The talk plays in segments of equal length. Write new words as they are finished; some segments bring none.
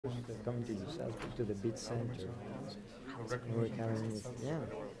Coming to yourself to the beach center. We're carrying it. Yeah.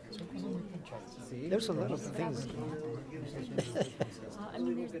 There's a lot of things.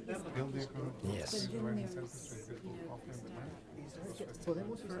 Yes.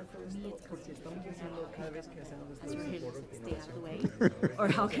 Or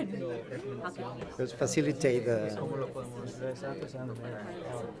how can Let's facilitate the. Oh,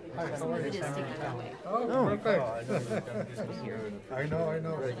 perfect. I know.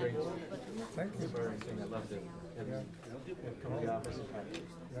 Thank you. I loved it.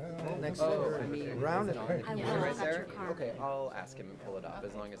 Next round it. Right there? Okay, I'll ask him and pull it up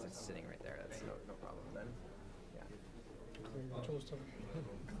as long as it's sitting right there. That's no problem then.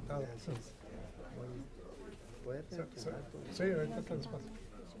 Sí, ahorita está despacio.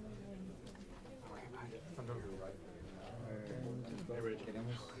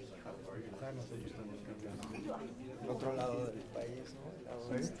 El otro lado del país, ¿no?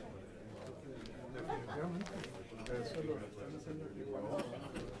 Sí. Definitivamente. Eso lo están haciendo aquí.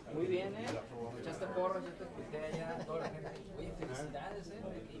 Muy bien, echaste porro, yo te escuché allá, toda la gente. Oye, felicidades,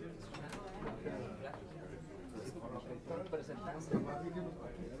 por presentarse.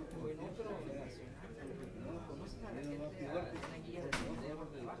 Muy bien, pero no conoces a la gente, una guía de video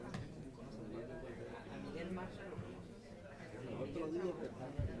del baja. A Miguel Macho.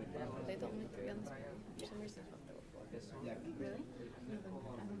 They told me to be on this for some reason. Really?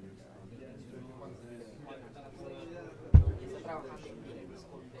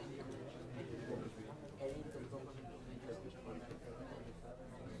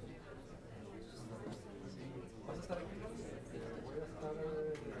 ¿Vas a estar aquí? Voy a estar.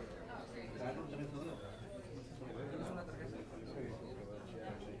 ¿Tienes una tarjeta?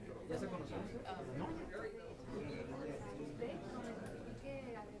 ¿Ya se conocieron? No.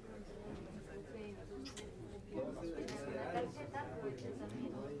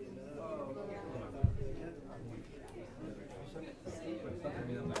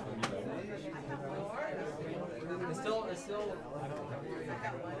 It's still.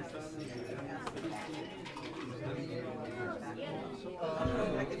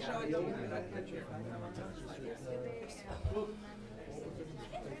 I can show it to you.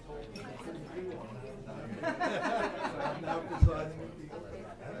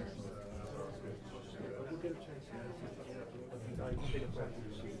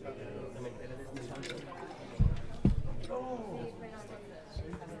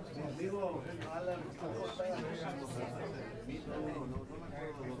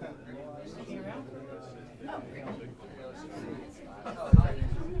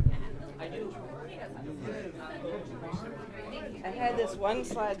 I had this one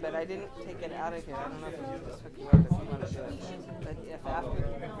slide, but I didn't take it out of here. I don't know if you just hook you up if you want to do it. But if after,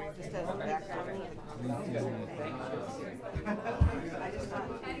 just as a background. I just thought.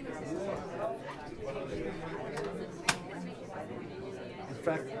 In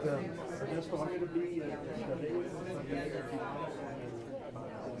fact, there's going to be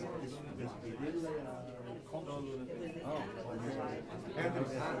Van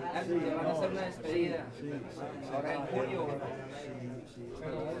a hacer una despedida. Ahora en julio.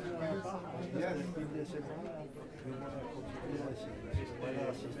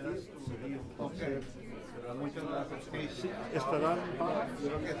 Muchas gracias. Sí, estarán.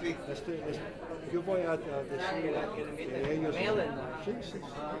 Yo voy a decir que ellos. Sí.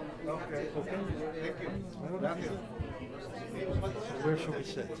 Okay. Thank you. Gracias. Where should we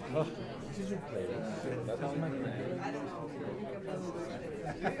sit? Oh.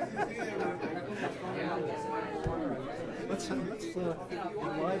 Let's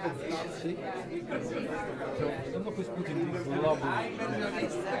enliven this. See? I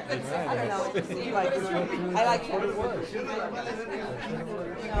don't know. It seemed like I like what it was.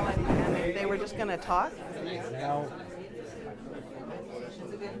 And they were just going to talk. Now.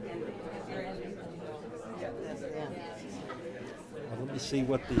 Let me see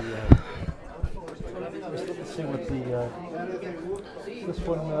what the. Let me see what the. This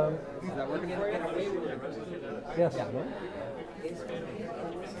one. Is that working for you? Yes.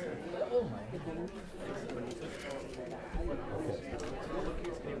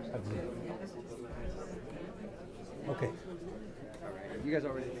 Okay. You guys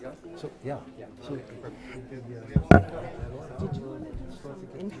are ready to go? So yeah. So. Did you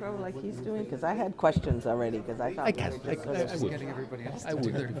intro like he's doing? Because I had questions already. Because I thought. I'm getting everybody else to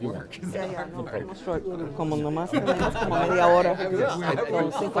do their work. Yeah, no, como short, como nomás tenemos como media hora.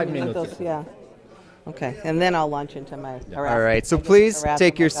 Como 5 minutos, yeah. Okay, and then I'll launch into my harassment. All right, so please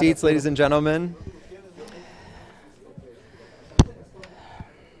take your seats, ladies and gentlemen.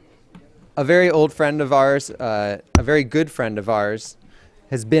 A very old friend of ours, a very good friend of ours,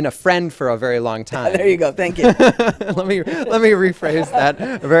 has been a friend for a very long time. There you go. Thank you. let me rephrase that.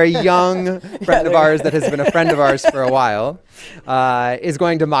 A very young friend of ours that has been a friend of ours for a while is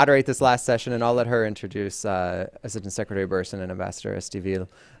going to moderate this last session, and I'll let her introduce Assistant Secretary Bersin and Ambassador Estivill.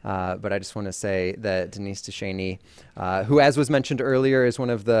 But I just want to say that Denise Ducheny, who, as was mentioned earlier, is one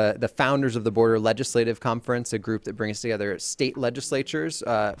of the founders of the Border Legislative Conference, a group that brings together state legislatures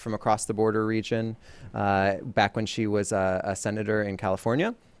from across the border region, back when she was a senator in California.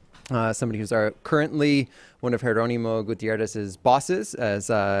 Somebody who's currently one of Jeronimo Gutierrez's bosses as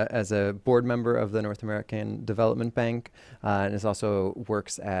a board member of the North American Development Bank, and is also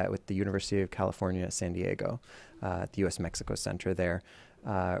works with the University of California, San Diego, at the U.S.-Mexico Center there.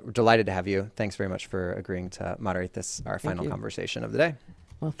 We're delighted to have you. Thanks very much for agreeing to moderate our final conversation of the day.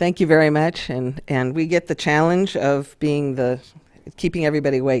 Well, thank you very much, and we get the challenge of keeping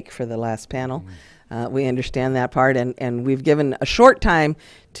everybody awake for the last panel. We understand that part, and we've given a short time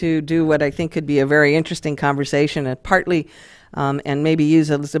to do what I think could be a very interesting conversation, and partly, and maybe use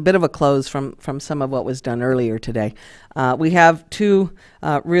it as a bit of a close from some of what was done earlier today. We have two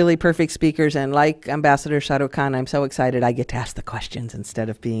really perfect speakers, and like Ambassador Shah Rukh Khan, I'm so excited I get to ask the questions instead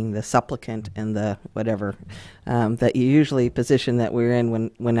of being the supplicant and the whatever that you usually position that we're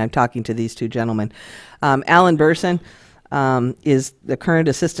in when I'm talking to these two gentlemen. Alan Bersin is the current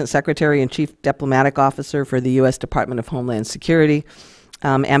Assistant Secretary and Chief Diplomatic Officer for the U.S. Department of Homeland Security.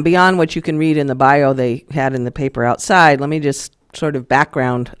 And beyond what you can read in the bio they had in the paper outside, let me just sort of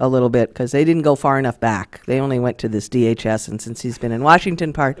background a little bit, because they didn't go far enough back. They only went to this DHS, and since he's been in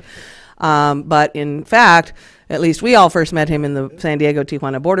Washington part. But in fact, at least we all first met him in the San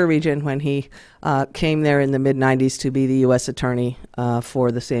Diego-Tijuana border region when he came there in the mid-90s to be the U.S. Attorney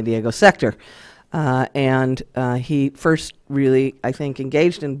for the San Diego sector. And he first really, I think,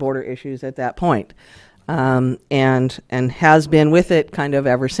 engaged in border issues at that point, and has been with it kind of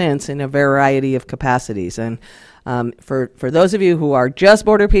ever since in a variety of capacities. And for those of you who are just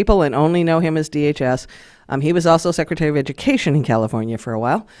border people and only know him as DHS, he was also Secretary of Education in California for a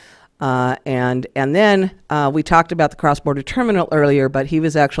while. And then we talked about the cross-border terminal earlier, but he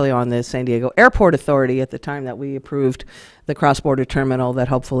was actually on the San Diego Airport Authority at the time that we approved the cross-border terminal that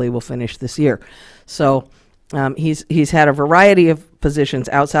hopefully will finish this year. So he's had a variety of positions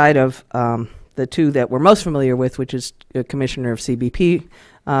outside of the two that we're most familiar with, which is Commissioner of CBP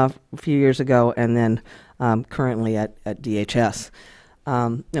a few years ago, and then currently at DHS.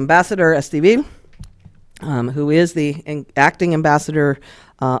 Ambassador Estivill, who is the acting ambassador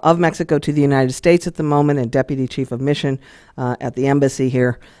of Mexico to the United States at the moment and Deputy Chief of Mission at the embassy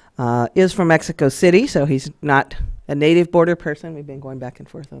here, is from Mexico City, so he's not a native border person. We've been going back and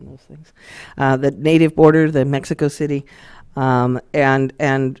forth on those things. The native border, the Mexico City, but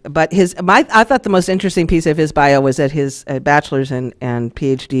I thought the most interesting piece of his bio was that his bachelor's and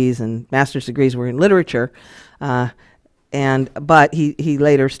PhDs and master's degrees were in literature. But he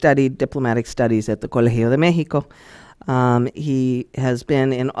later studied diplomatic studies at the Colegio de Mexico. He has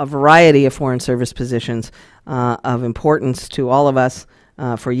been in a variety of foreign service positions of importance to all of us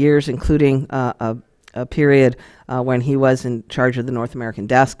for years, including a period when he was in charge of the North American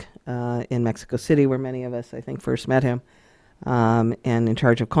desk in Mexico City, where many of us, I think, first met him, and in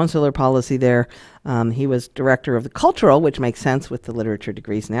charge of consular policy there. He was director of the cultural, which makes sense with the literature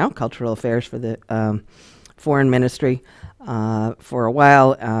degrees now, cultural affairs for the foreign ministry for a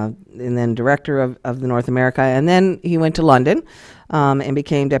while, and then director of the North America. And then he went to London and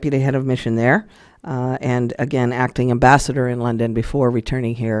became deputy head of mission there, and again acting ambassador in London before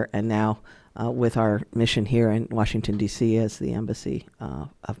returning here, and now with our mission here in Washington, D.C. as the embassy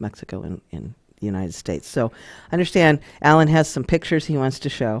of Mexico in the United States. So I understand Alan has some pictures he wants to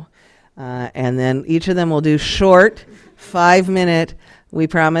show, and then each of them will do short 5-minute, we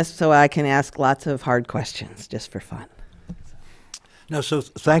promise, so I can ask lots of hard questions just for fun. No, so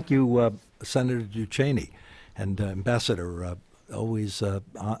thank you, Senator Ducheny and Ambassador. Always an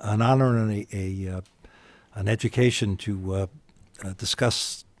honor and an education to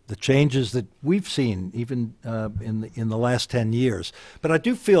discuss the changes that we've seen, even in the last 10 years. But I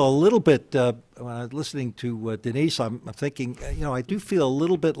do feel a little bit, when I'm listening to Denise, I'm thinking, I do feel a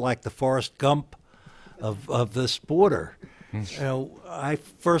little bit like the Forrest Gump of this border. I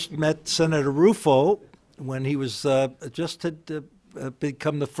first met Senator Rufo when he was just had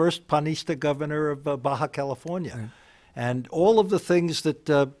become the first panista governor of Baja California. Right. And all of the things that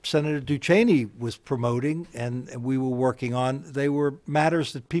Senator Ducheny was promoting and we were working on, they were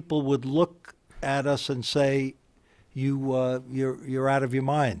matters that people would look at us and say, you're out of your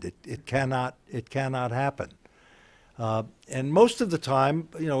mind. It cannot happen. And most of the time,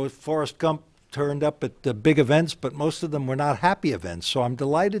 Forrest Gump turned up at big events, but most of them were not happy events. So I'm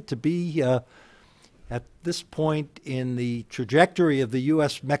delighted to be at this point in the trajectory of the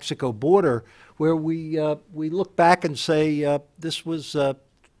U.S.-Mexico border, where we look back and say this was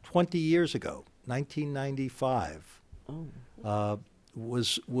 20 years ago, 1995.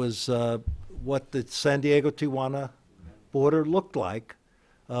 Was what the San Diego-Tijuana border looked like.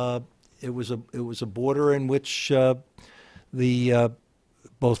 It was a border in which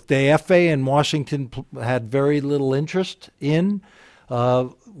both DF and Washington had very little interest in.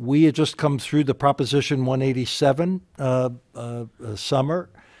 We had just come through the Proposition 187 summer,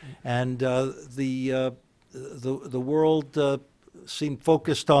 and the world seemed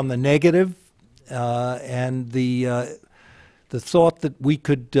focused on the negative, and the thought that we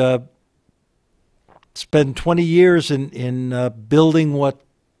could spend 20 years in building what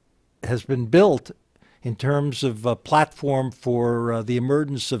has been built in terms of a platform for the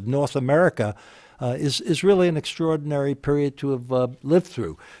emergence of North America is really an extraordinary period to have lived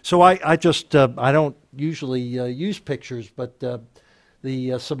through. So I just I don't usually use pictures, but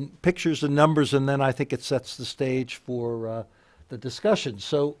some pictures and numbers, and then I think it sets the stage for the discussion.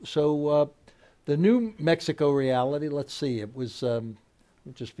 So the new Mexico reality. Let's see. It was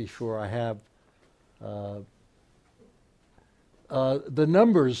just be sure I have the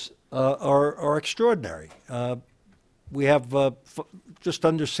numbers are extraordinary. We have just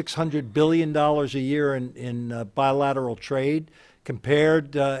under $600 billion a year in bilateral trade,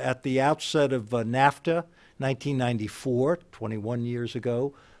 compared at the outset of NAFTA, 1994, 21 years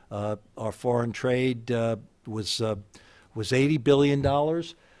ago. Our foreign trade was $80 billion.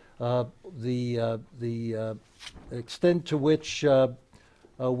 The extent to which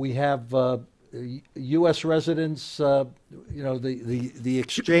we have U.S. residents, the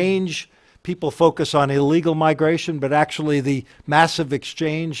exchange. People focus on illegal migration, but actually the massive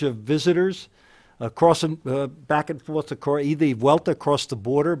exchange of visitors crossing back and forth, either Vuelta across the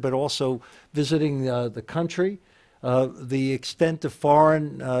border, but also visiting the country. The extent of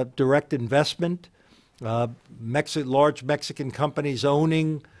foreign direct investment, large Mexican companies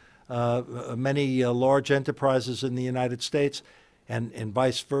owning many large enterprises in the United States, and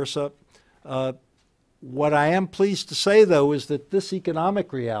vice versa. What I am pleased to say, though, is that this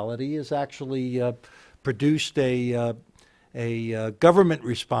economic reality has actually produced a government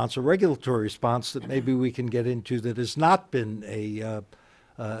response, a regulatory response that maybe we can get into, that has not been a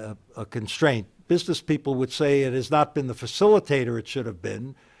constraint. Business people would say it has not been the facilitator it should have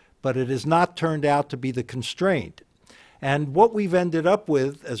been, but it has not turned out to be the constraint. And what we've ended up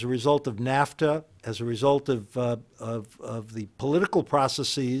with as a result of NAFTA, as a result of the political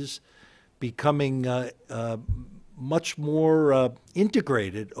processes becoming much more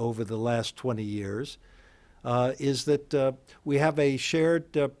integrated over the last 20 years, is that we have a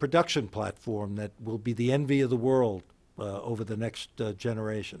shared production platform that will be the envy of the world over the next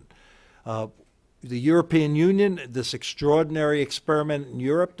generation. The European Union, this extraordinary experiment in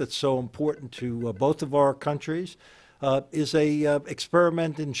Europe that's so important to both of our countries, is a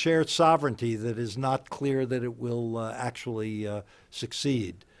experiment in shared sovereignty that is not clear that it will actually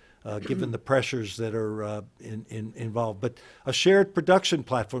succeed. Given the pressures that are involved. But a shared production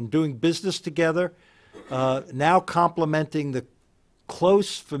platform, doing business together, now complementing the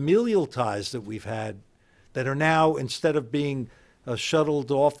close familial ties that we've had, that are now, instead of being shuttled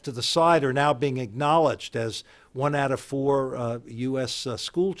off to the side, are now being acknowledged as 1 out of 4 U.S.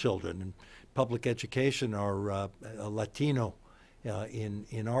 school children in public education are Latino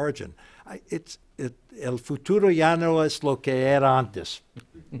in origin. El futuro ya no es lo que era antes.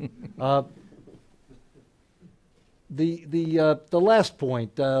 The last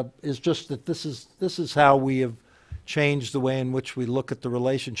point is just that this is how we have changed the way in which we look at the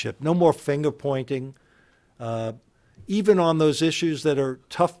relationship. No more finger pointing. Even on those issues that are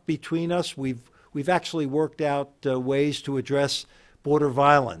tough between us, we've actually worked out ways to address border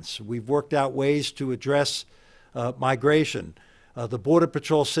violence. We've worked out ways to address migration. The Border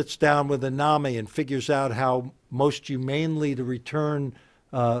Patrol sits down with the NAMI and figures out how most humanely to return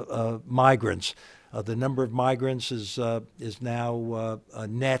migrants. The number of migrants is now a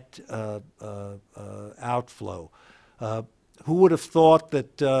net outflow. Who would have thought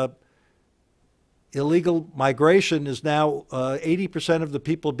that illegal migration is now 80% of the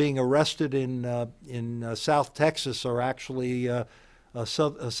people being arrested in South Texas are actually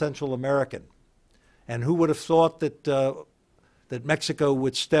Central American? And who would have thought that Mexico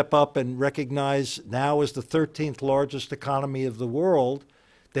would step up and recognize, now as the 13th largest economy of the world,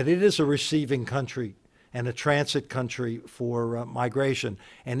 that it is a receiving country and a transit country for migration,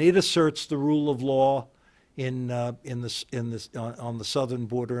 and it asserts the rule of law on the southern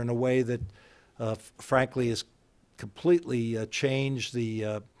border in a way that frankly, has completely changed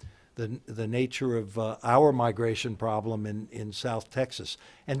the nature of our migration problem in South Texas.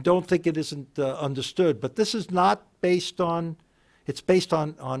 And don't think it isn't understood, but this is not based on, it's based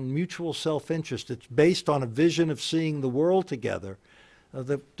on mutual self-interest. It's based on a vision of seeing the world together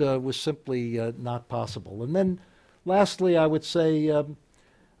that was simply not possible. And then lastly, I would say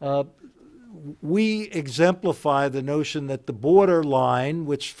we exemplify the notion that the border line,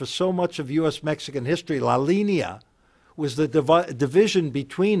 which for so much of U.S.-Mexican history, La Linea, was the division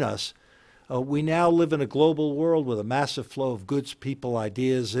between us. We now live in a global world with a massive flow of goods, people,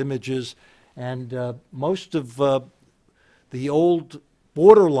 ideas, images, and most of the old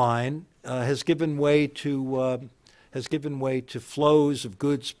borderline has given way to flows of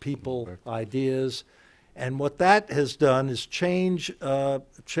goods, people, ideas, and what that has done is change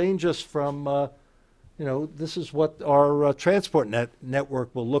us from this is what our transport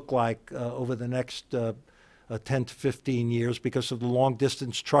network will look like over the next 10 to 15 years because of the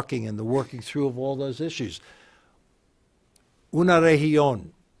long-distance trucking and the working through of all those issues. Una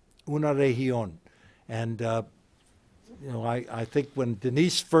región. And, I think when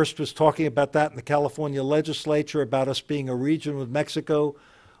Denise first was talking about that in the California legislature, about us being a region with Mexico,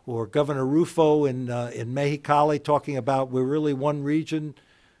 or Governor Rufo in Mexicali talking about we're really one region,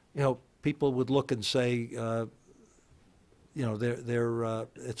 people would look and say,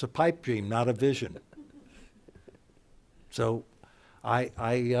 it's a pipe dream, not a vision. So I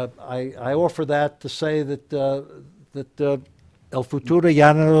offer that to say that el futuro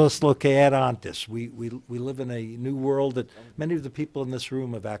ya no es lo que era antes. We live in a new world that many of the people in this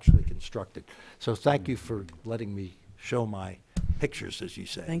room have actually constructed. So thank you for letting me show my pictures, as you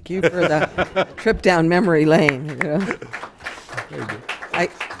say. Thank you for the trip down memory lane. Very good.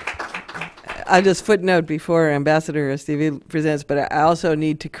 I'll just footnote before Ambassador Estivill presents, but I also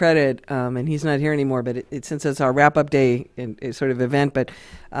need to credit, and he's not here anymore, but since it's our wrap-up day sort of event, but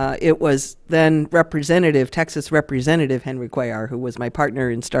it was then Texas Representative Henry Cuellar, who was my partner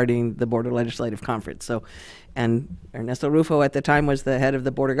in starting the Border Legislative Conference. So, and Ernesto Rufo at the time was the head of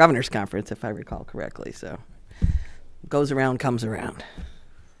the Border Governors Conference, if I recall correctly. So, goes around, comes around.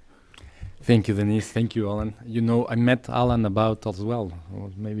 Thank you, Denise. Thank you, Alan. I met Alan about as well,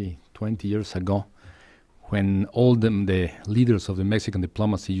 maybe 20 years ago, when all the leaders of the Mexican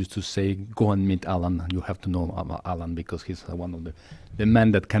diplomacy used to say, go and meet Alan. You have to know Alan because he's one of the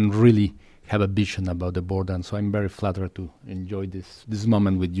men that can really have a vision about the border. And so I'm very flattered to enjoy this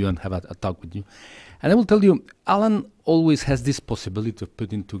moment with you and have a talk with you. And I will tell you, Alan always has this possibility of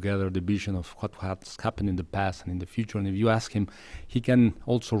putting together the vision of what has happened in the past and in the future. And if you ask him, he can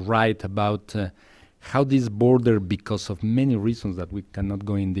also write about how this border, because of many reasons that we cannot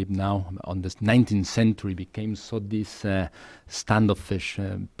go in deep now, on this 19th century became so these standoffish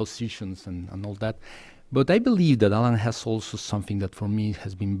positions and all that. But I believe that Alan has also something that for me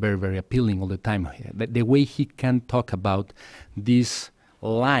has been very, very appealing all the time. The way he can talk about these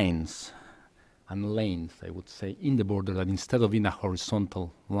lines and lanes, I would say, in the border, that instead of in a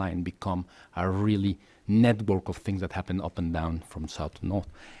horizontal line become a really network of things that happen up and down from south to north.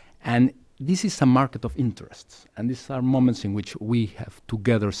 And this is a market of interests, and these are moments in which we have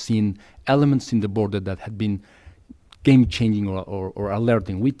together seen elements in the border that had been game-changing or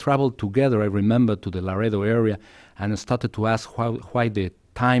alerting. We traveled together, I remember, to the Laredo area and started to ask why the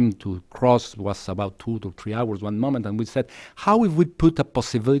time to cross was about 2 to 3 hours one moment, and we said, how if we put a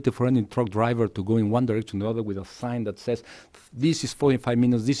possibility for any truck driver to go in one direction or the other with a sign that says, this is 45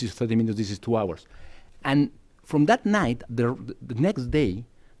 minutes, this is 30 minutes, this is 2 hours. And from that night, the next day,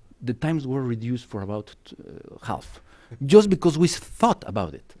 the times were reduced for about half, just because we thought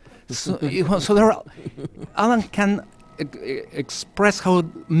about it. So Alan can express how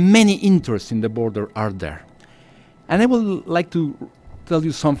many interests in the border are there. And I would like to tell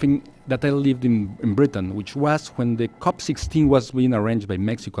you something that I lived in Britain, which was when the COP16 was being arranged by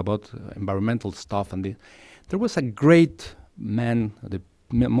Mexico about environmental stuff. And there was a great man, the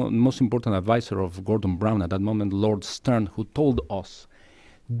most important advisor of Gordon Brown at that moment, Lord Stern, who told us,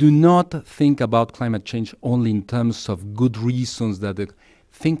 do not think about climate change only in terms of good reasons.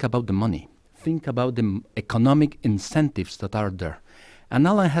 Think about the money. Think about the economic incentives that are there. And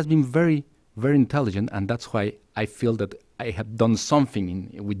Alan has been very, very intelligent, and that's why I feel that I have done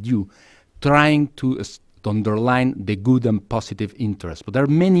something with you, trying to underline the good and positive interests. But there are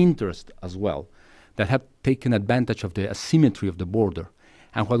many interests as well that have taken advantage of the asymmetry of the border.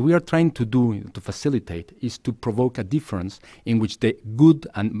 And what we are trying to do to facilitate is to provoke a difference in which the good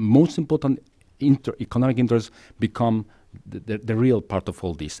and most important economic interests become the real part of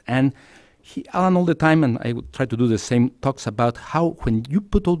all this. And Alan all the time, and I would try to do the same, talks about how when you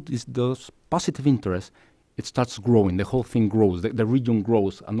put all those positive interests, it starts growing, the whole thing grows, the region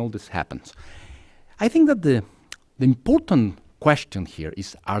grows, and all this happens. I think that the important question here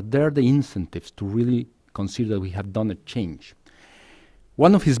is, are there the incentives to really consider that we have done a change?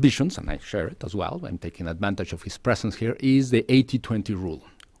 One of his visions, and I share it as well, I'm taking advantage of his presence here, is the 80-20 rule.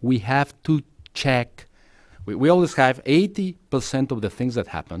 We have to check, we always have 80% of the things that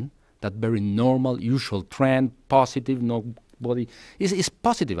happen, that very normal, usual trend, positive, nobody is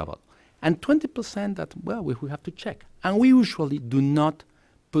positive about. And 20% that, well, we have to check. And we usually do not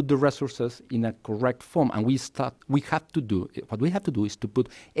put the resources in a correct form. And what we have to do is to put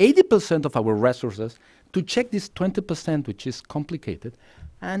 80% of our resources to check this 20%, which is complicated,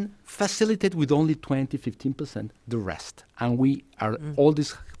 and facilitate with only 20-15% the rest. And we are all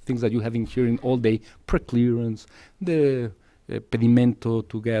these things that you have been hearing all day, pre-clearance, the pedimento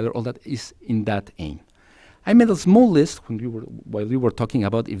together, all that is in that aim. I made a small list while we were talking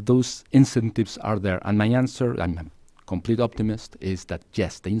about if those incentives are there. And my answer, I'm a complete optimist, is that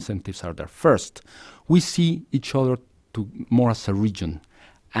yes, the incentives are there. First, we see each other more as a region,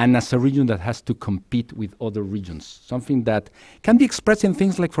 and as a region that has to compete with other regions, something that can be expressed in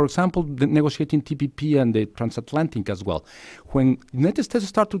things like, for example, the negotiating TPP and the transatlantic as well. When the United States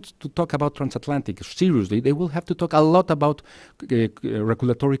start to talk about transatlantic seriously, they will have to talk a lot about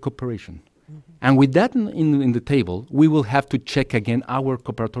regulatory cooperation. And with that in the table, we will have to check again our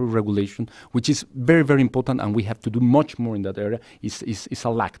cooperatory regulation, which is very, very important, and we have to do much more in that area. It's a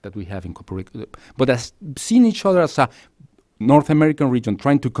lack that we have in cooperation. But as seeing each other as a North American region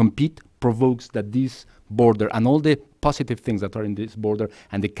trying to compete provokes that this border and all the positive things that are in this border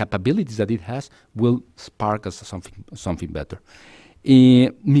and the capabilities that it has will spark us something better.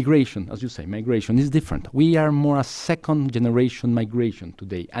 Migration, as you say, migration is different. We are more a second-generation migration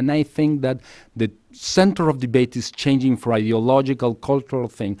today, and I think that the center of debate is changing from ideological, cultural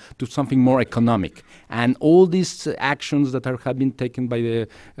thing to something more economic. And all these actions that have been taken by the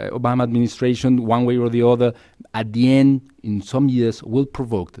Obama administration, one way or the other, at the end, in some years, will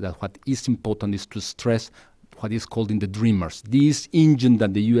provoke that what is important is to stress what is called in the dreamers, this engine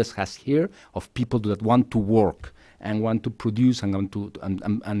that the U.S. has here of people that want to work and want to produce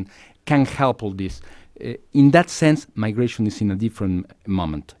and can help all this. In that sense, migration is in a different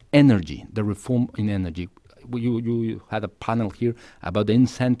moment. Energy, the reform in energy. You had a panel here about the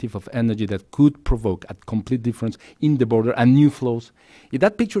incentive of energy that could provoke a complete difference in the border and new flows. In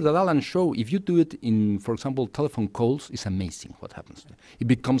that picture that Alan showed, if you do it in, for example, telephone calls, it's amazing what happens. It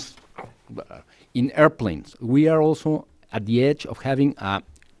becomes, in airplanes, we are also at the edge of having a,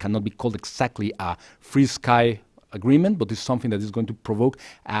 cannot be called exactly a free sky agreement, but it's something that is going to provoke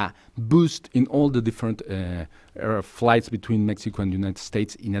a boost in all the different flights between Mexico and the United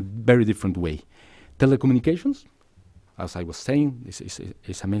States in a very different way. Telecommunications, as I was saying,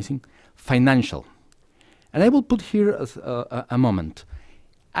 is amazing. Financial. And I will put here a moment.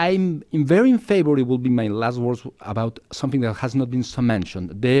 I'm very in favor, it will be my last words, about something that has not been so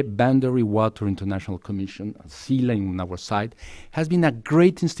mentioned. The Boundary Water International Commission, SILA on our side, has been a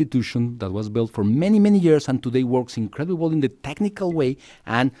great institution that was built for many, many years and today works incredibly well in the technical way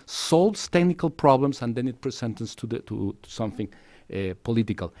and solves technical problems, and then it presents us to something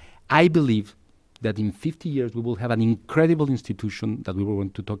political. I believe that in 50 years we will have an incredible institution that we were going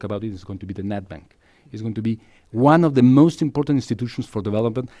to talk about. It is going to be the NADB. It's going to be one of the most important institutions for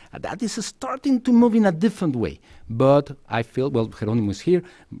development. That is starting to move in a different way. But I feel, well, Jerónimo is here,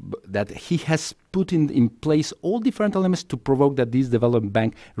 that he has put in place all different elements to provoke that this development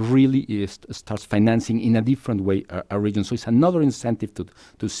bank really starts financing in a different way a region. So it's another incentive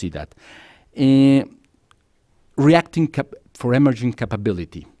to see that. Reacting for emerging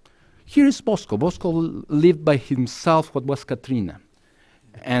capability. Here is Bosco. Bosco lived by himself what was Katrina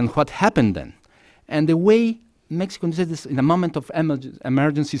and what happened then. And the way Mexico said this in a moment of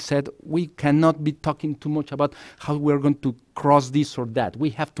emergency said, we cannot be talking too much about how we're going to cross this or that.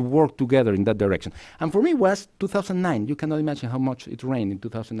 We have to work together in that direction. And for me it was 2009. You cannot imagine how much it rained in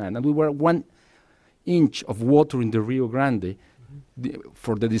 2009. And we were 1 inch of water in the Rio Grande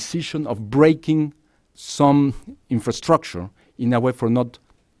for the decision of breaking some infrastructure in a way for not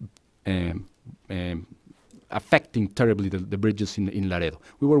affecting terribly the bridges in Laredo.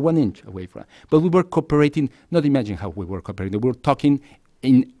 We were 1 inch away from it. But we were cooperating, not imagine how we were cooperating. We were talking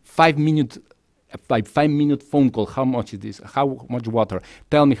in 5 minutes, like 5-minute phone call, how much it is, how much water,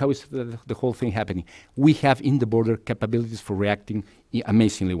 tell me how is the whole thing happening. We have in the border capabilities for reacting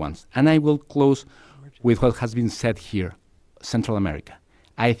amazingly once. And I will close with what has been said here, Central America.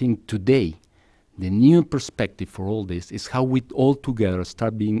 I think today The new perspective for all this is how we all together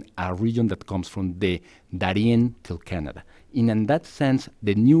start being a region that comes from the Darien till Canada. In that sense,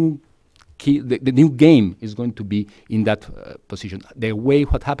 the new the new game is going to be in that position. The way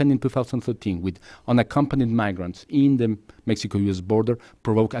what happened in 2013 with unaccompanied migrants in the Mexico-US border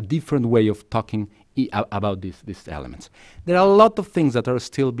provoked a different way of talking about these elements. There are a lot of things that are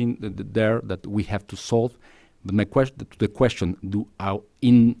still being there that we have to solve. But the question,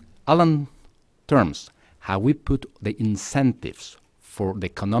 in Alan terms, how we put the incentives for the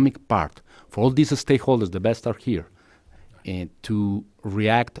economic part, for all these stakeholders, the best are here, to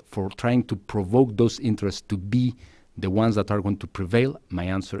react for trying to provoke those interests to be the ones that are going to prevail? My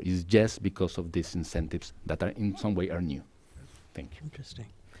answer is yes, because of these incentives that are in some way are new. Thank you. Interesting.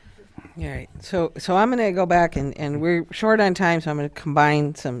 All right. So I'm going to go back, and we're short on time, so I'm going to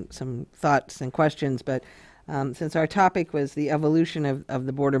combine some thoughts and questions. But since our topic was the evolution of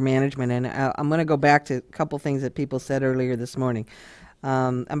the border management, and I'm going to go back to a couple things that people said earlier this morning.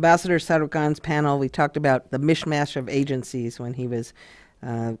 Ambassador Sarukhan's panel, we talked about the mishmash of agencies when he was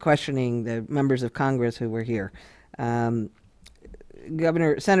questioning the members of Congress who were here. Senator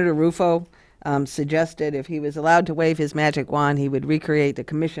Rufo suggested if he was allowed to wave his magic wand, he would recreate the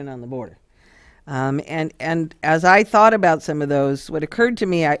commission on the border. And as I thought about some of those, what occurred to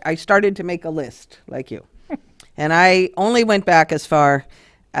me, I started to make a list, like you. And I only went back as far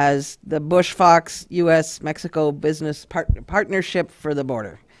as the Bush-Fox U.S.-Mexico business partnership for the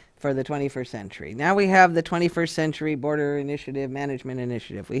border for the 21st century. Now we have the 21st Century Border Initiative, Management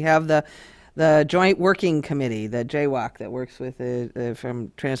Initiative. We have the Joint Working Committee, the JWOC, that works with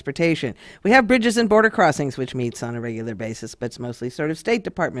from transportation. We have Bridges and Border Crossings, which meets on a regular basis, but it's mostly sort of State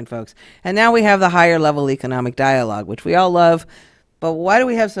Department folks. And now we have the higher level economic dialogue, which we all love. But why do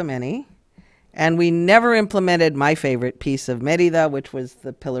we have so many? And we never implemented my favorite piece of Merida, which was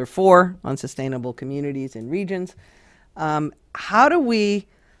the Pillar 4 on sustainable communities and regions. How do we,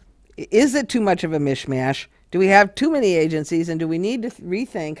 is it too much of a mishmash? Do we have too many agencies, and do we need to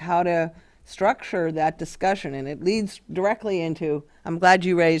rethink how to structure that discussion? And it leads directly into, I'm glad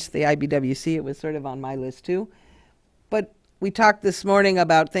you raised the IBWC, it was sort of on my list too. But we talked this morning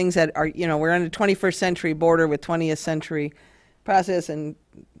about things that are, we're on a 21st century border with 20th century process and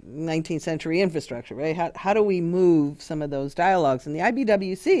 19th century infrastructure, right? How do we move some of those dialogues? And the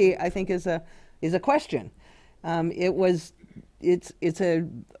IBWC, I think, is a question. It's a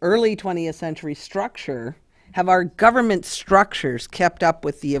early 20th century structure. Have our government structures kept up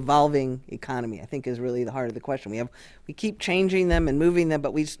with the evolving economy? I think is really the heart of the question. We keep changing them and moving them,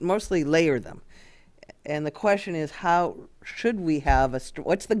 but we mostly layer them. And the question is, how should we have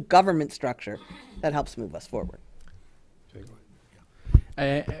what's the government structure that helps move us forward?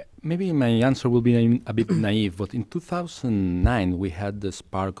 Maybe my answer will be a bit naive, but in 2009 we had the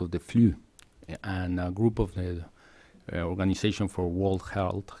spark of the flu, and a group of the Organization for World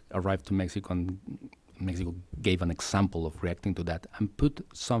Health arrived to Mexico, and Mexico gave an example of reacting to that and put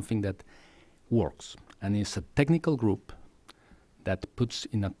something that works. And it's a technical group that puts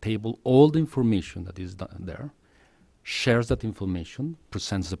in a table all the information that is there, shares that information,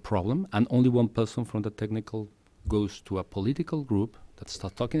 presents the problem, and only one person from the technical goes to a political group that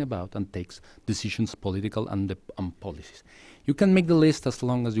starts talking about and takes decisions, political and policies. You can make the list as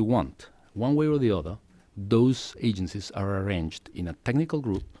long as you want. One way or the other, those agencies are arranged in a technical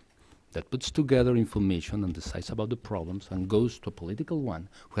group that puts together information and decides about the problems and goes to a political one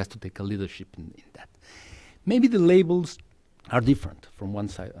who has to take a leadership in that. Maybe the labels are different from one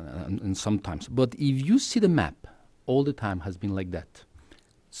side and sometimes, but if you see the map, all the time has been like that.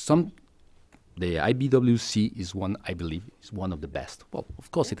 The IBWC is one, I believe, is one of the best. Well,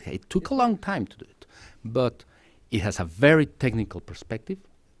 of course, it took a long time to do it, but it has a very technical perspective,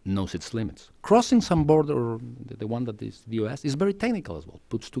 knows its limits. Crossing some border, the one that is the US, is very technical as well,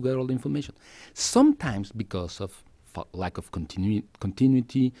 puts together all the information. Sometimes because of lack of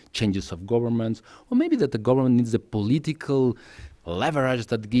continuity, changes of governments, or maybe that the government needs the political leverage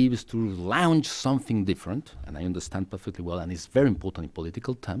that gives to launch something different, and I understand perfectly well, and it's very important in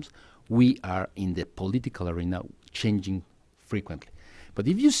political terms. We are in the political arena changing frequently. But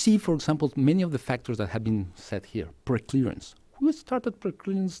if you see, for example, many of the factors that have been said here, preclearance. We started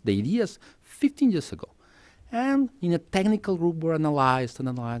preclearance, the ideas 15 years ago. And in a technical group were analyzed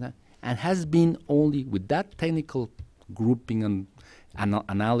and has been only with that technical grouping and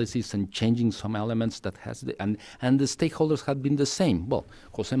analysis and changing some elements that has, and the stakeholders have been the same. Well,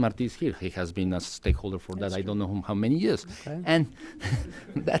 Jose Marti is here. He has been a stakeholder for that, I don't know how many years. Okay. And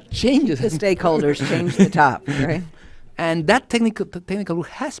that changes. The stakeholders change the top, right? And that technical group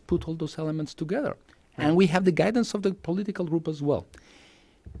has put all those elements together. And we have the guidance of the political group as well.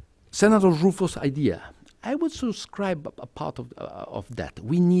 Senator Rufo's idea, I would subscribe a part of that.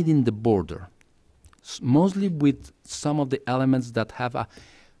 We need in the border, mostly with some of the elements that have a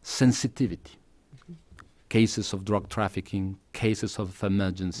sensitivity. Cases of drug trafficking, cases of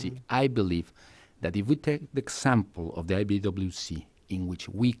emergency. I believe that if we take the example of the IBWC, in which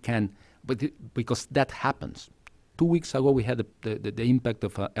we can, because that happens. 2 weeks ago, we had the impact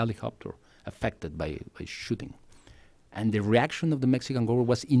of a helicopter affected by shooting. And the reaction of the Mexican government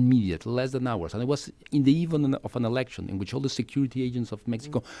was immediate, less than hours. And it was in the eve of an election in which all the security agents of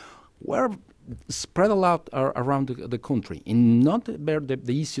Mexico were spread out around the country in not the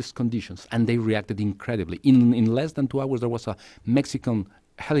easiest conditions. And they reacted incredibly. In less than 2 hours, there was a Mexican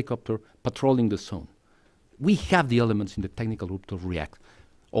helicopter patrolling the zone. We have the elements in the technical group to react.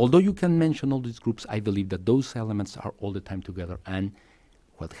 Although you can mention all these groups, I believe that those elements are all the time together. And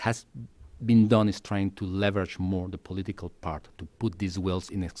what has been done is trying to leverage more the political part to put these wells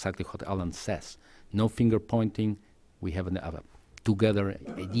in exactly what Alan says. No finger pointing. We have a together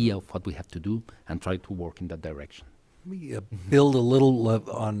idea of what we have to do and try to work in that direction. Let me build a little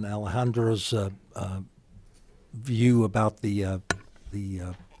on Alejandro's view about the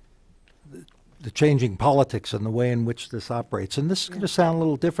changing politics and the way in which this operates. And this is going to sound a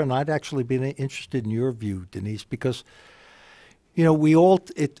little different. I'd actually be interested in your view, Denise, because you know,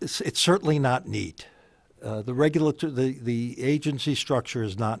 it's certainly not neat. The agency structure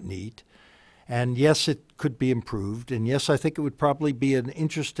is not neat. And yes, it could be improved. And yes, I think it would probably be an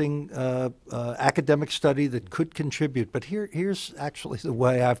interesting academic study that could contribute. But here's actually the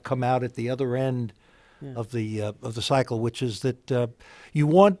way I've come out at the other end of the cycle, which is that you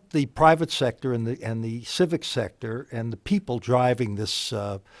want the private sector and the civic sector and the people driving this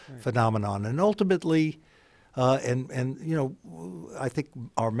phenomenon. And ultimately, and you know, I think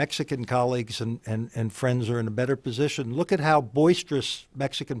our Mexican colleagues and friends are in a better position. Look at how boisterous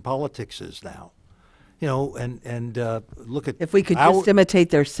Mexican politics is now. You know, and look at if we could just imitate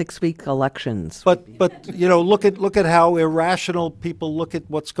their 6-week elections. But you know, look at how irrational people look at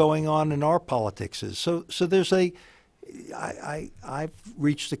what's going on in our politics is. So there's I've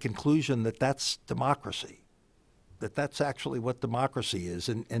reached the conclusion that that's democracy. That's actually what democracy is.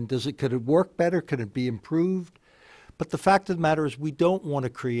 And could it work better? Could it be improved? But the fact of the matter is we don't want to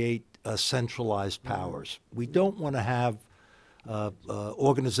create centralized powers. We don't want to have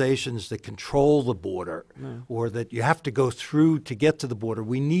organizations that control the border or that you have to go through to get to the border.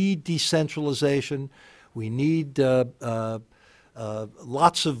 We need decentralization. We need lots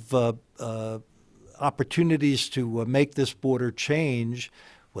of opportunities to make this border change,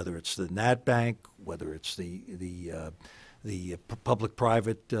 whether it's the NADB, whether it's the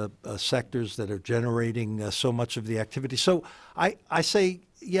public-private sectors that are generating so much of the activity. So I say,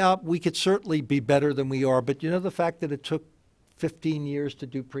 yeah, we could certainly be better than we are, but you know the fact that it took 15 years to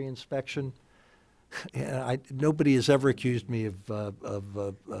do pre-inspection, nobody has ever accused me of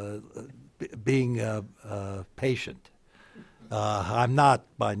being patient. I'm not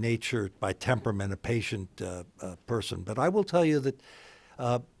by nature, by temperament, a patient person, but I will tell you that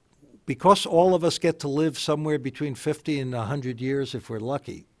because all of us get to live somewhere between 50 and 100 years if we're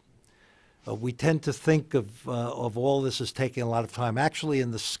lucky, we tend to think of all this as taking a lot of time. Actually,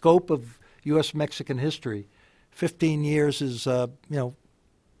 in the scope of U.S.-Mexican history, 15 years is,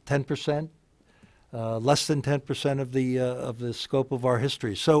 10%, less than 10% of the scope of our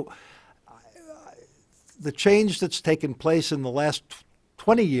history. So the change that's taken place in the last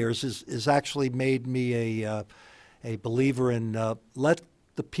 20 years is actually made me a believer in let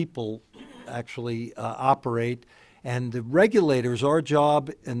the people actually operate. And the regulators, our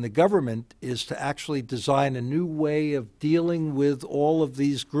job in the government is to actually design a new way of dealing with all of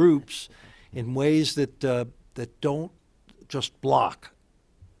these groups in ways that don't just block.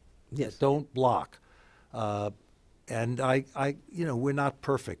 Yes. That don't block. And we're not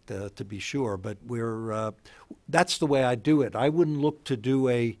perfect, to be sure, but that's the way I do it. I wouldn't look to do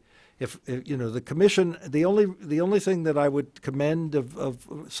the commission, the only thing that I would commend of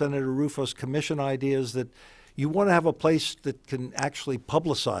Senator Rufo's commission idea is that you want to have a place that can actually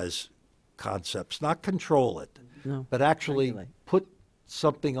publicize concepts, not control it, but actually put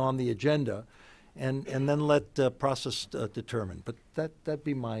something on the agenda and then let the process determine. But that'd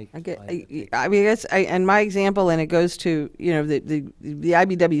be my and my example, and it goes to, the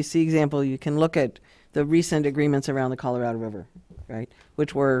IBWC example, you can look at the recent agreements around the Colorado River, right,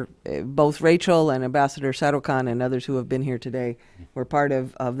 which were both Rachel and Ambassador Sarukan and others who have been here today were part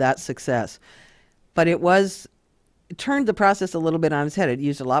of that success. But it turned the process a little bit on its head. It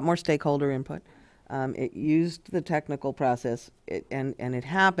used a lot more stakeholder input. It used the technical process, and it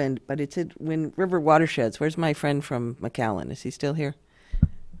happened, but when river watersheds, where's my friend from McAllen? Is he still here?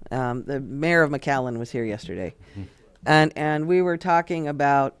 The mayor of McAllen was here yesterday, and we were talking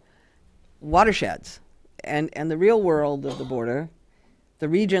about watersheds and the real world of the border. The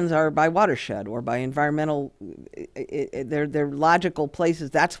regions are by watershed or by environmental. They're logical places.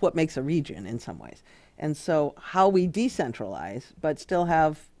 That's what makes a region in some ways. And so how we decentralize, but still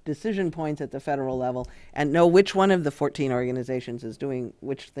have decision points at the federal level and know which one of the 14 organizations is doing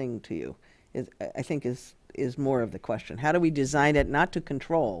which thing to you, I think is more of the question. How do we design it not to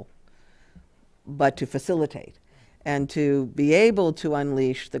control, but to facilitate, and to be able to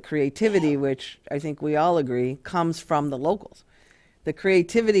unleash the creativity, which I think we all agree comes from the locals. The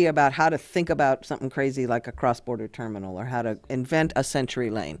creativity about how to think about something crazy like a cross-border terminal, or how to invent a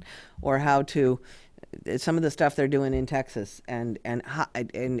Century Lane, or how to some of the stuff they're doing in Texas, and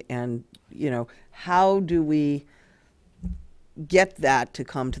you know, how do we get that to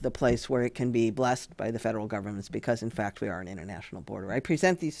come to the place where it can be blessed by the federal governments, because in fact we are an international border. I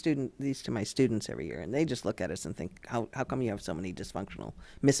present these to my students every year, and they just look at us and think, how come you have so many dysfunctional,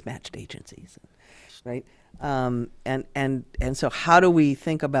 mismatched agencies, right? And so how do we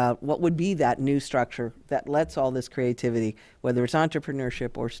think about what would be that new structure that lets all this creativity, whether it's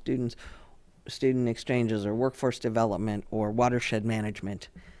entrepreneurship or student exchanges or workforce development or watershed management,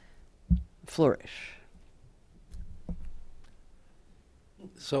 flourish?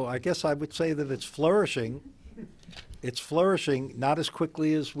 So I guess I would say that it's flourishing. It's flourishing not as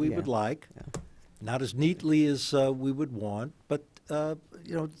quickly as we would like, not as neatly as we would want, but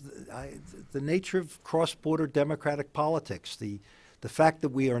you know, the nature of cross-border democratic politics, the fact that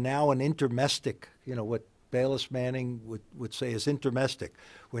we are now an intermestic, you know, what Bayless Manning would say is intermestic.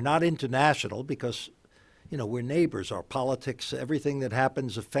 We're not international because, you know, we're neighbors. Our politics, everything that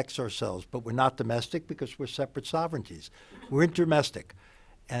happens affects ourselves, but we're not domestic because we're separate sovereignties. We're intermestic.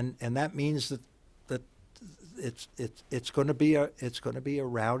 And that means that it's going to be a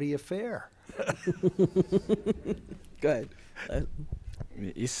rowdy affair. Good.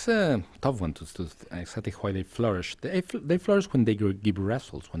 It's a tough one to exactly why they flourish. They flourish when they give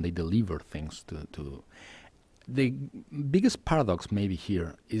results, when they deliver things to. The biggest paradox maybe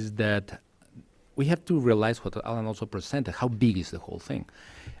here is that we have to realize what Alan also presented, how big is the whole thing.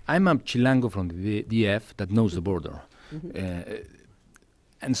 I'm a Chilango from the DF that knows the border.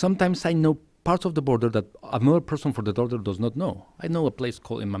 And sometimes I know parts of the border that another person from the border does not know. I know a place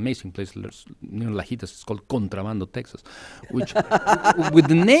called, an amazing place near Lajitas, it's called Contrabando, Texas, which with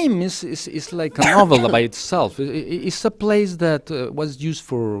the name is like a novel by itself. It's a place that was used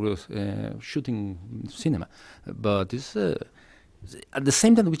for shooting cinema, but it's at the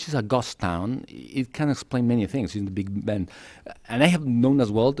same time, which is a ghost town. It can explain many things in the Big Bend. And I have known as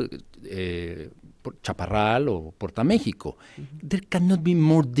well Chaparral or Puerto Mexico. There cannot be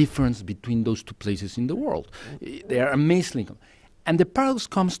more difference between those two places in the world. They are amazingly. And the paradox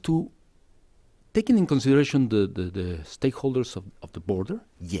comes to taking in consideration the stakeholders of the border.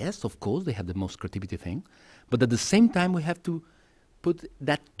 Yes, of course, they have the most creativity thing. But at the same time, we have to put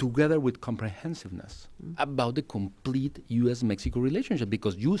that together with comprehensiveness about the complete U.S.-Mexico relationship,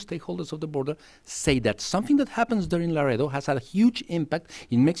 because you stakeholders of the border say that something that happens there in Laredo has had a huge impact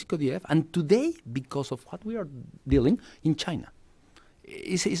in Mexico DF, and today, because of what we are dealing in China.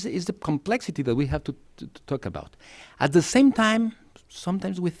 Is the complexity that we have to talk about. At the same time,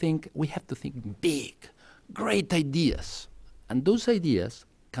 sometimes we think we have to think big, great ideas, and those ideas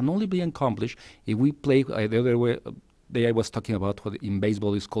can only be accomplished if we play the other way. I was talking about what in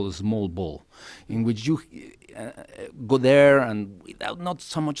baseball is called a small ball, in which you go there and without not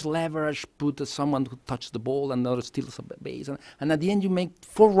so much leverage, put someone who touches the ball and another steals a base, and at the end you make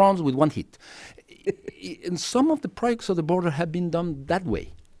 4 runs with 1 hit. And some of the projects of the border have been done that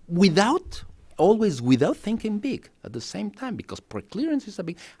way, always without thinking big at the same time, because preclearance is a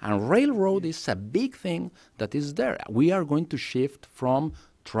big, and railroad is a big thing that is there. We are going to shift from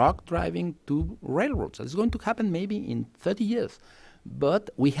truck driving to railroads. It's going to happen maybe in 30 years. But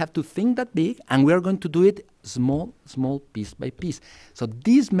we have to think that big, and we are going to do it small, piece by piece. So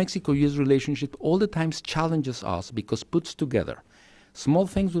this Mexico-U.S. relationship all the time challenges us because puts together small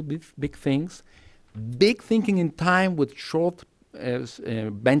things with big things, big thinking in time with short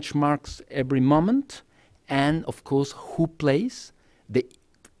benchmarks every moment, and of course who plays the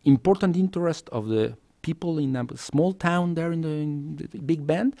important interest of the people in a small town there in the Big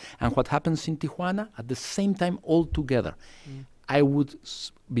Bend, and what happens in Tijuana at the same time all together. I would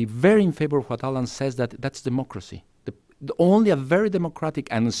be very in favor of what Alan says, that's democracy. Only a very democratic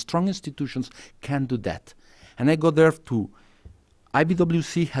and strong institutions can do that. And I go there to,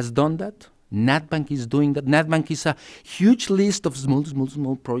 IBWC has done that, NADB is doing that. NADB is a huge list of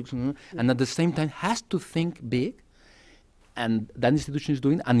small projects, and at the same time has to think big. and that institution is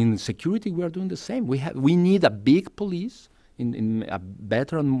doing, and in security we are doing the same. We need a big police, in a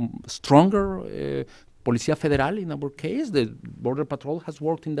better and stronger Policía Federal in our case. The Border Patrol has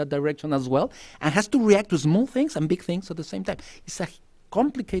worked in that direction as well, and has to react to small things and big things at the same time. It's a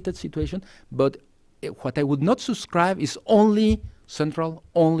complicated situation, but what I would not subscribe is only central,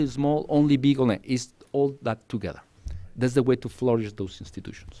 only small, only big, it's all that together. That's the way to flourish those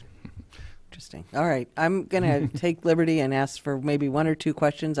institutions. Interesting. All right. I'm going to take liberty and ask for maybe 1 or 2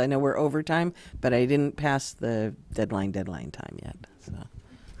 questions. I know we're over time, but I didn't pass the deadline time yet. So,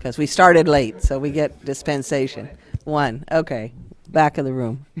 because we started late, so we get dispensation. 1. Okay. Back of the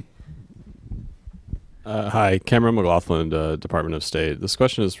room. Hi, Cameron McLaughlin, Department of State. This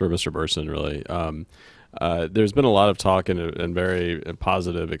question is for Mr. Bersin, really. There's been a lot of talk and very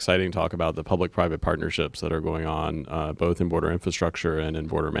positive, exciting talk about the public-private partnerships that are going on, both in border infrastructure and in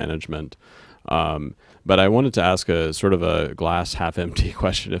border management. But I wanted to ask a sort of a glass half-empty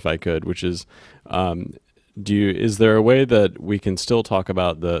question, if I could, which is, is there a way that we can still talk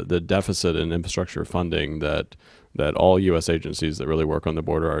about the deficit in infrastructure funding that all U.S. agencies that really work on the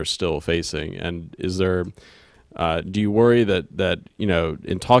border are still facing? And is there, do you worry that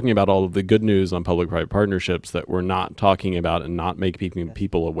in talking about all of the good news on public-private partnerships, that we're not talking about and not making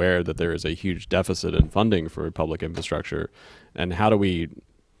people aware that there is a huge deficit in funding for public infrastructure? And how do we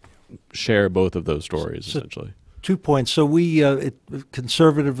share both of those stories, essentially? 2 points. So we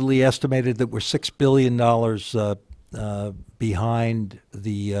conservatively estimated that we're $6 billion behind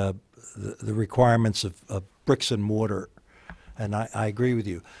the requirements of bricks and mortar, and I agree with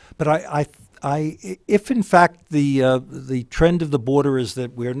you. But if in fact the trend of the border is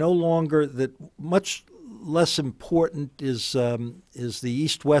that we're no longer, that much less important is the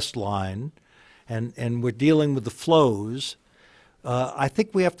east-west line, and we're dealing with the flows. I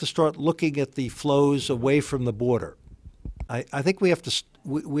think we have to start looking at the flows away from the border. I think we have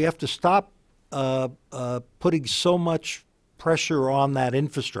to stop putting so much pressure on that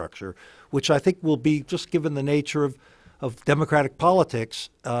infrastructure, which I think will be, just given the nature of democratic politics,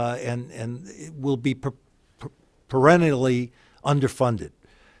 and it will be perennially underfunded.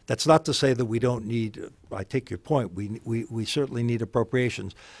 That's not to say that we don't need. I take your point. We certainly need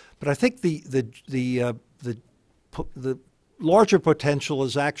appropriations, but I think the larger potential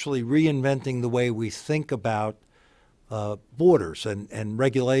is actually reinventing the way we think about borders and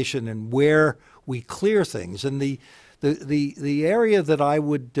regulation and where we clear things. And the area that I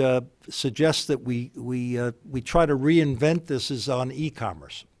would suggest that we try to reinvent this is on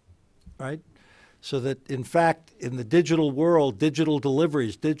e-commerce, right? So that in fact in the digital world, digital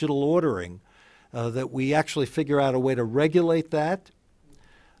deliveries, digital ordering, that we actually figure out a way to regulate that,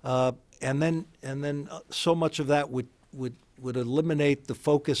 and then so much of that would eliminate the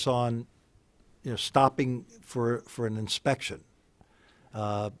focus on, stopping for an inspection.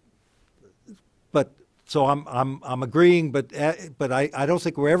 But so I'm agreeing, but I don't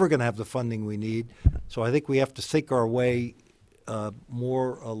think we're ever going to have the funding we need. So I think we have to think our way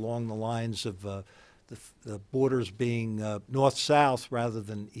more along the lines of the borders being north-south rather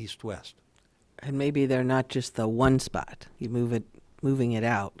than east-west. And maybe they're not just the one spot. You moving it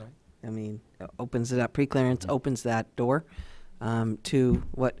out. Right. I mean, opens it up. Pre-clearance opens that door to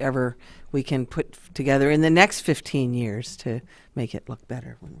whatever we can put together in the next 15 years to make it look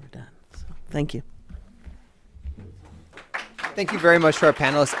better when we're done. So, thank you. Thank you very much to our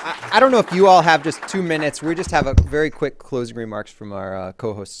panelists. I don't know if you all have just 2 minutes. We just have a very quick closing remarks from our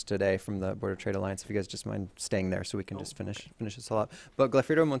co-hosts today from the Border Trade Alliance, if you guys just mind staying there so we can just finish this all up. But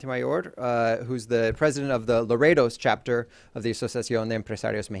Glafiro Montemayor, who's the president of the Laredo's chapter of the Asociación de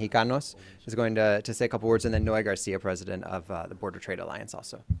Empresarios Mexicanos, is going to say a couple words, and then Noé Garcia, president of the Border Trade Alliance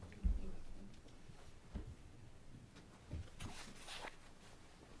also.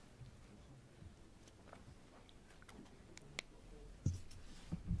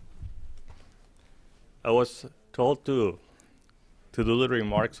 I was told to do the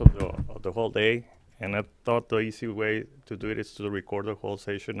remarks of the whole day, and I thought the easy way to do it is to record the whole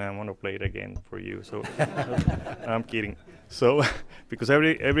session. And I'm gonna play it again for you. So I'm kidding. So because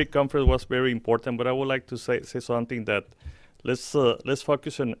every conference was very important, but I would like to say something that let's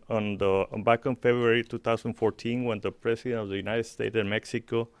focus on back on February 2014 when the President of the United States and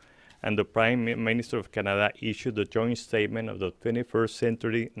Mexico and the Prime Minister of Canada issued the joint statement of the 21st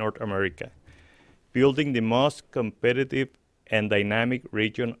century North America, building the most competitive and dynamic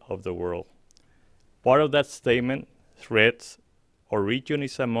region of the world. Part of that statement reads, our region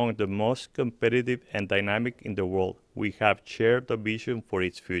is among the most competitive and dynamic in the world. We have shared the vision for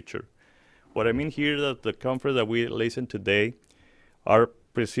its future. What I mean here is that the conference that we listened today are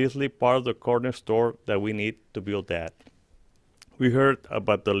precisely part of the cornerstone that we need to build that. We heard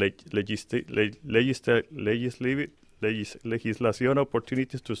about the legislation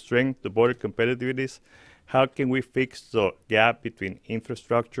opportunities to strengthen the border competitiveness. How can we fix the gap between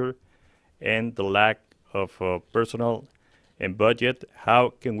infrastructure and the lack of personnel and budget?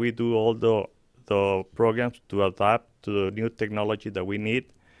 How can we do all the programs to adapt to the new technology that we need?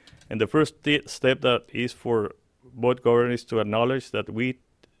 And the first step that is for both governments to acknowledge that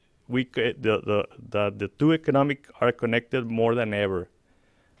the two economic are connected more than ever.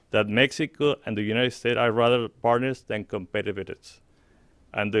 That Mexico and the United States are rather partners than competitors.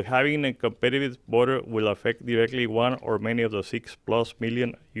 And having a competitive border will affect directly one or many of the 6+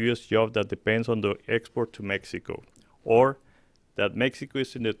 million U.S. jobs that depends on the export to Mexico, or that Mexico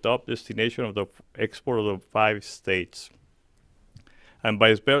is in the top destination of the export of the 5 states. And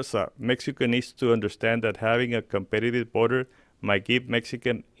vice versa, Mexico needs to understand that having a competitive border might give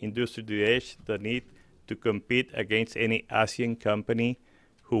Mexican industry the edge they need to compete against any Asian company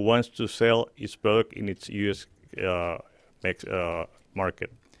who wants to sell its product in its U.S.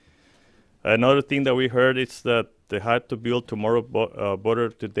 Market. Another thing that we heard is that they had to build tomorrow border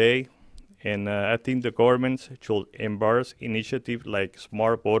today, and I think the governments should embrace initiatives like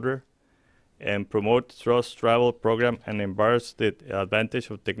Smart Border and promote trust travel program and embrace the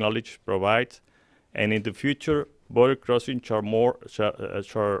advantage of technology provides. And in the future, border crossing shall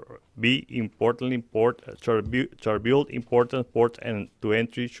build important ports, and to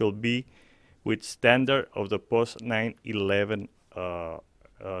entry should be with standard of the post 9/11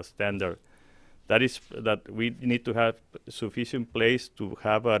 standard. That is that we need to have sufficient place to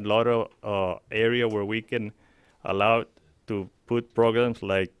have a lot of area where we can allow to put programs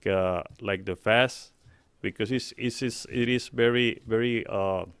like the FAST, because it is very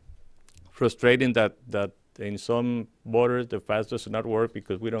frustrating that in some borders the FAST does not work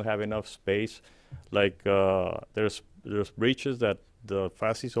because we don't have enough space. Like there's bridges that the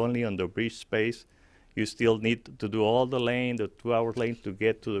FAST is only on the bridge space. You still need to do all the 2-hour lane to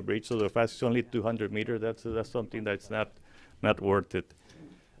get to the bridge. So the FAST is only 200 meters. That's something that's not worth it.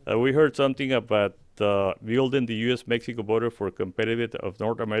 We heard something about building the U.S.-Mexico border for competitive of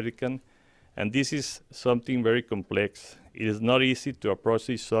North American, and this is something very complex. It is not easy to approach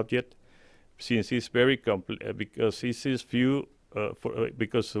this subject since it's very complex because this is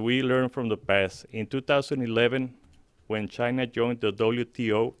because we learned from the past. In 2011, when China joined the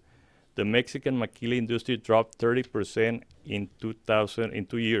WTO, the Mexican maquila industry dropped 30% in 2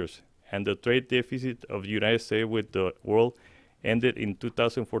 years, and the trade deficit of the United States with the world ended in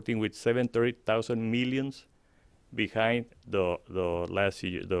 2014 with $730,000 million behind the last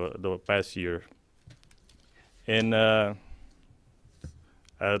year, the past year. And a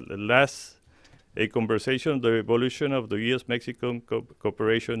conversation on the evolution of the U.S.-Mexican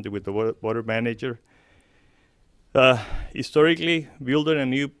cooperation with the border manager. Historically, building a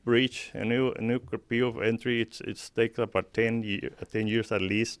new bridge, a new pier of entry, it takes about 10 years at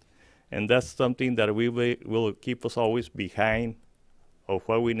least, and that's something that will keep us always behind of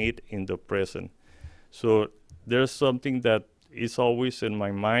what we need in the present. So there's something that is always in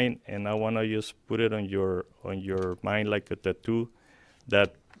my mind, and I want to just put it on your mind like a tattoo,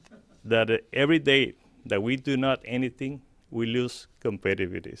 that every day that we do not anything, we lose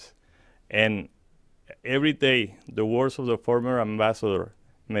competitiveness. And every day, the words of the former ambassador,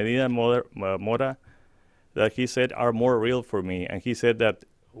 Medina Mora, that he said are more real for me. And he said that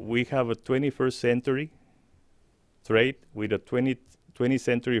we have a 21st century trade with a 20th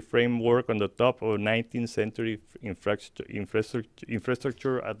century framework on the top of a 19th century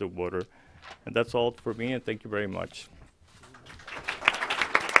infrastructure at the border. And that's all for me, and thank you very much.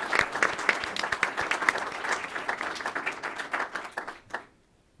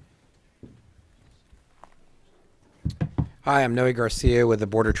 Hi, I'm Noe Garcia with the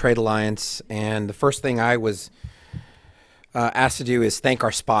Border Trade Alliance, and the first thing I was asked to do is thank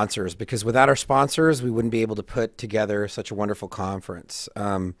our sponsors, because without our sponsors, we wouldn't be able to put together such a wonderful conference.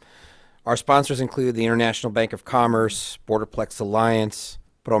 Our sponsors include the International Bank of Commerce, Borderplex Alliance,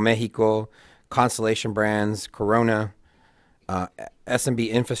 ProMexico, Constellation Brands, Corona, SMB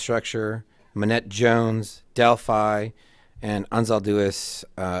Infrastructure, Manette Jones, Delphi, and Anzalduas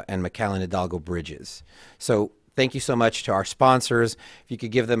and McAllen Hidalgo Bridges. So thank you so much to our sponsors. If you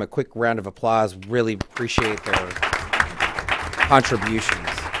could give them a quick round of applause, really appreciate their contributions.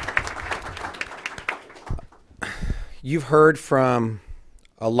 You've heard from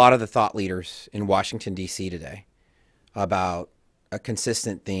a lot of the thought leaders in Washington, D.C. today about a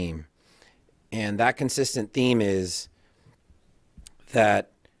consistent theme. And that consistent theme is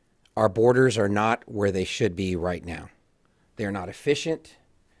that our borders are not where they should be right now. They're not efficient.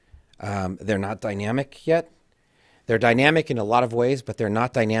 They're not dynamic yet. They're dynamic in a lot of ways, but they're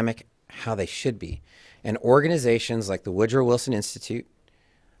not dynamic how they should be. And organizations like the Woodrow Wilson Institute,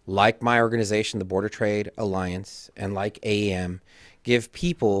 like my organization, the Border Trade Alliance, and like AEM, give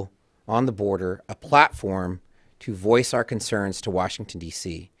people on the border a platform to voice our concerns to Washington,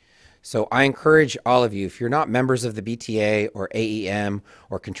 D.C. So I encourage all of you, if you're not members of the BTA or AEM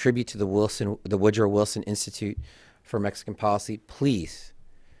or contribute to the Woodrow Wilson Institute for Mexican Policy, please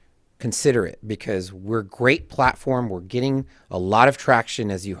consider it, because we're a great platform. We're getting a lot of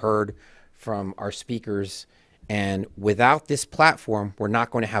traction, as you heard from our speakers. And without this platform, we're not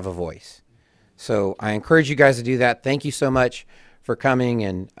going to have a voice. So I encourage you guys to do that. Thank you so much for coming.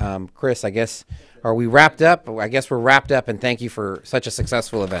 And Chris, I guess, are we wrapped up? I guess we're wrapped up, and thank you for such a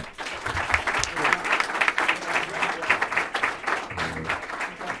successful event.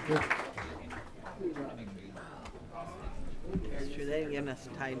 They're giving us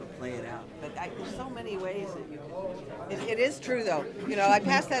time to play it out. But there's so many ways that you can. It is true, though. You know, I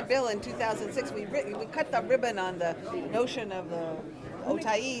passed that bill in 2006. We cut the ribbon on the notion of the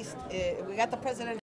OTA East. We got the president